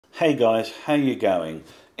Hey guys, how you going?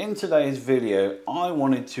 In today's video, I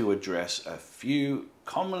wanted to address a few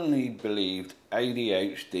commonly believed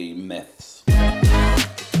ADHD myths.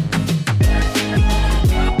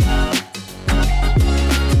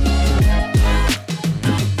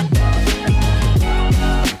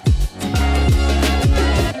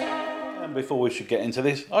 Before we should get into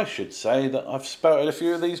this, I should say that I've spouted a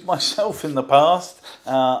few of these myself in the past.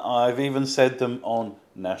 I've even said them on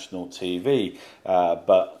national TV,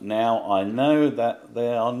 but now I know that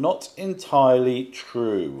they are not entirely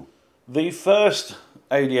true. The first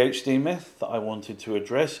ADHD myth that I wanted to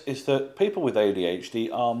address is that people with ADHD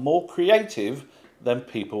are more creative than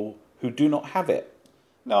people who do not have it.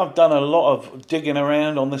 Now, I've done a lot of digging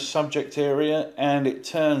around on this subject area, and it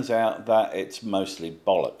turns out that it's mostly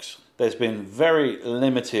bollocks. There's been very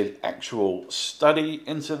limited actual study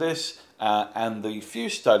into this, and the few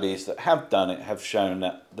studies that have done it have shown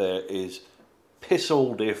that there is piss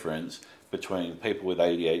all difference between people with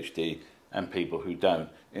ADHD and people who don't,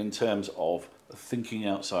 in terms of thinking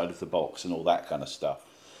outside of the box and all that kind of stuff.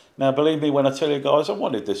 Now, believe me when I tell you guys, I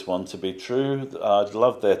wanted this one to be true. I'd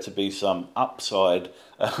love there to be some upside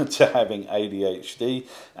to having ADHD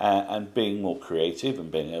and being more creative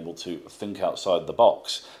and being able to think outside the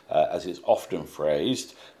box, as it's often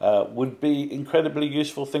phrased, would be incredibly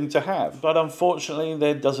useful thing to have. But unfortunately,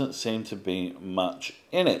 there doesn't seem to be much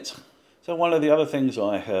in it. So one of the other things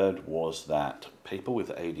I heard was that people with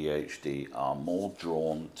ADHD are more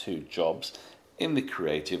drawn to jobs in the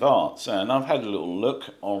creative arts, and I've had a little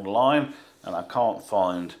look online and I can't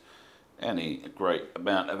find any great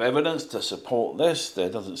amount of evidence to support this. There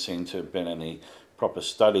doesn't seem to have been any proper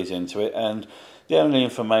studies into it, and the only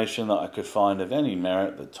information that I could find of any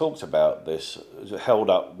merit that talked about this held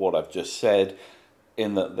up what I've just said,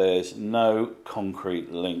 in that there's no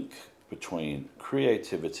concrete link between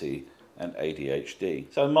creativity and ADHD.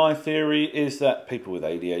 So my theory is that people with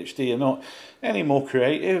ADHD are not any more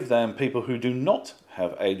creative than people who do not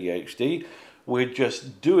have ADHD. We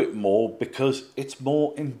just do it more because it's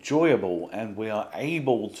more enjoyable and we are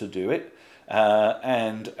able to do it.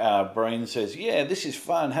 And our brain says, yeah, this is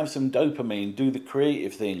fun, have some dopamine, do the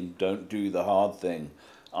creative thing, don't do the hard thing.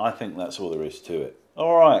 I think that's all there is to it.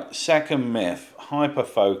 All right, second myth,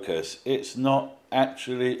 hyperfocus. It's not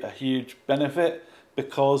actually a huge benefit,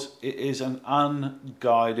 because it is an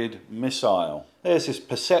unguided missile. There's this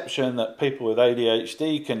perception that people with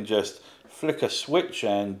ADHD can just flick a switch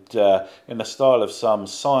and, in the style of some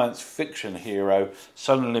science fiction hero,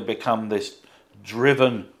 suddenly become this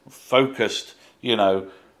driven, focused,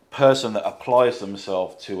 person that applies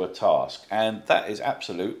themselves to a task. And that is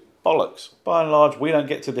absolute bollocks. By and large, we don't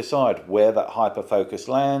get to decide where that hyperfocus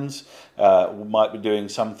lands. We might be doing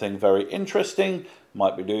something very interesting,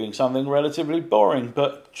 might be doing something relatively boring,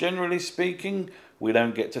 but generally speaking, we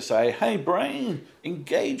don't get to say, hey brain,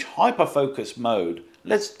 engage hyperfocus mode,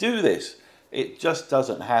 let's do this. It just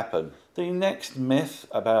doesn't happen. The next myth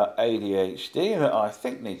about ADHD that I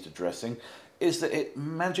think needs addressing is that it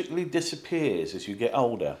magically disappears as you get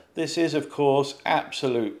older. This is, of course,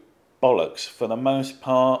 absolute bollocks. For the most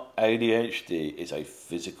part, ADHD is a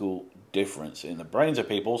physical difference in the brains of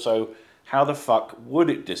people, so how the fuck would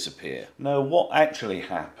it disappear? No, what actually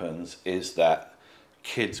happens is that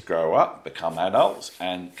kids grow up, become adults,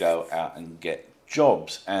 and go out and get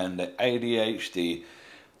jobs, and the ADHD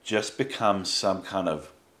just becomes some kind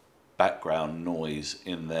of background noise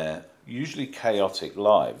in their usually chaotic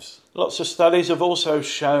lives. Lots of studies have also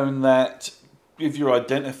shown that if you're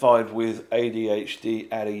identified with ADHD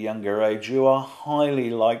at a younger age, you are highly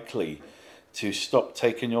likely to stop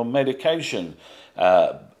taking your medication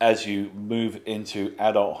as you move into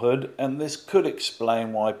adulthood, and this could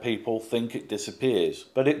explain why people think it disappears.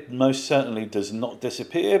 But it most certainly does not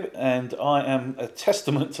disappear, and I am a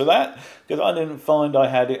testament to that, because I didn't find I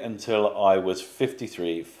had it until I was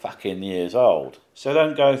 53 fucking years old. So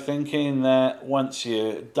don't go thinking that once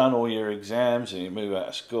you've done all your exams and you move out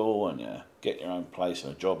of school and you get your own place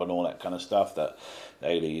and a job and all that kind of stuff, that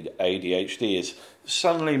ADHD is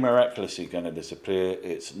suddenly miraculously going to disappear.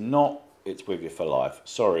 It's not. It's with you for life.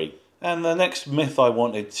 Sorry. And the next myth I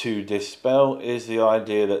wanted to dispel is the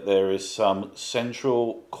idea that there is some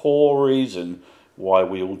central core reason why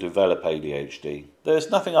we all develop ADHD.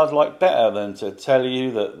 There's nothing I'd like better than to tell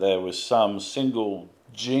you that there was some single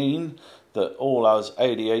gene that all us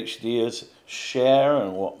ADHDers share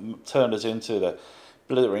and what turned us into the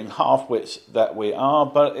blithering half-wits that we are,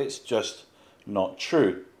 but it's just not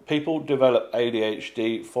true. People develop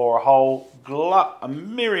ADHD for a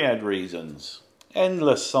myriad reasons.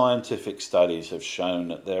 Endless scientific studies have shown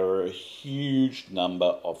that there are a huge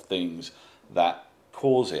number of things that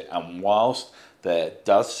cause it, and whilst there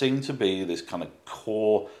does seem to be this kind of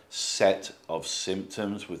core set of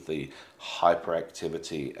symptoms with the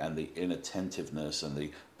hyperactivity and the inattentiveness and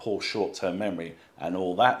the poor short-term memory and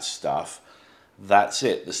all that stuff. That's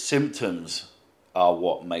it. The symptoms are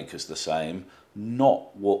what make us the same,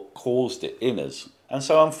 not what caused it in us. And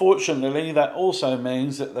so unfortunately, that also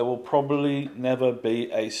means that there will probably never be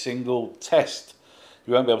a single test.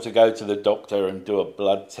 You won't be able to go to the doctor and do a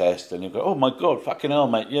blood test and you go, oh my God, fucking hell,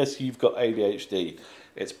 mate, yes, you've got ADHD.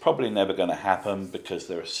 It's probably never going to happen because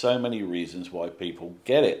there are so many reasons why people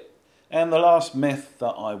get it. And the last myth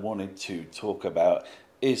that I wanted to talk about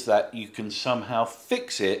is that you can somehow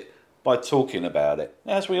fix it by talking about it.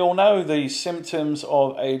 As we all know, the symptoms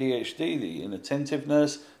of ADHD, the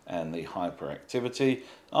inattentiveness and the hyperactivity,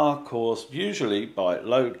 are caused usually by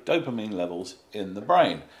low dopamine levels in the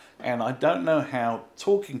brain. And I don't know how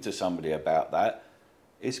talking to somebody about that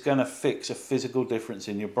is going to fix a physical difference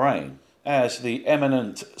in your brain. As the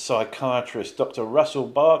eminent psychiatrist Dr. Russell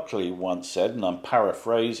Barkley once said, and I'm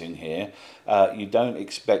paraphrasing here, you don't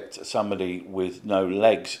expect somebody with no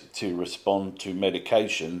legs to respond to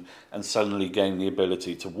medication and suddenly gain the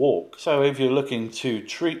ability to walk. So if you're looking to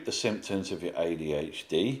treat the symptoms of your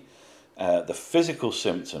ADHD, the physical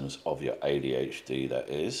symptoms of your ADHD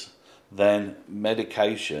that is, then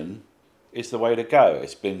medication is the way to go.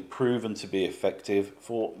 It's been proven to be effective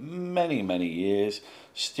for many, many years.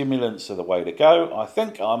 Stimulants are the way to go. I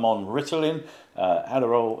think I'm on Ritalin.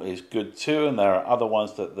 Adderall is good too, and there are other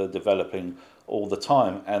ones that they're developing all the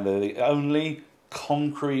time, and they're the only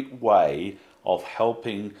concrete way of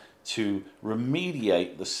helping to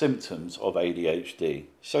remediate the symptoms of ADHD.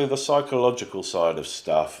 So the psychological side of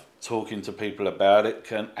stuff, talking to people about it,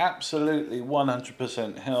 can absolutely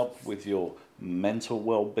 100% help with your mental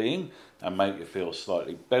well-being and make you feel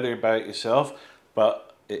slightly better about yourself,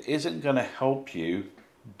 but it isn't going to help you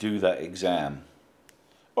do that exam.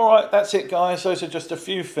 Alright, that's it guys. Those are just a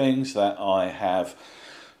few things that I have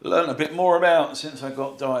learned a bit more about since I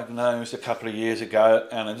got diagnosed a couple of years ago,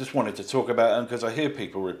 and I just wanted to talk about them because I hear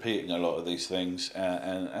people repeating a lot of these things,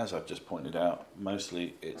 and as I've just pointed out,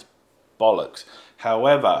 mostly it's bollocks.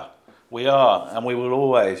 However, we are and we will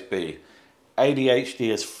always be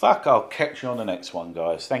ADHD as fuck. I'll catch you on the next one,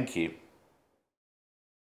 guys. Thank you.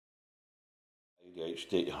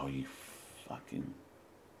 ADHD. Oh, you fucking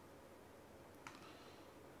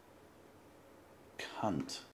cunt.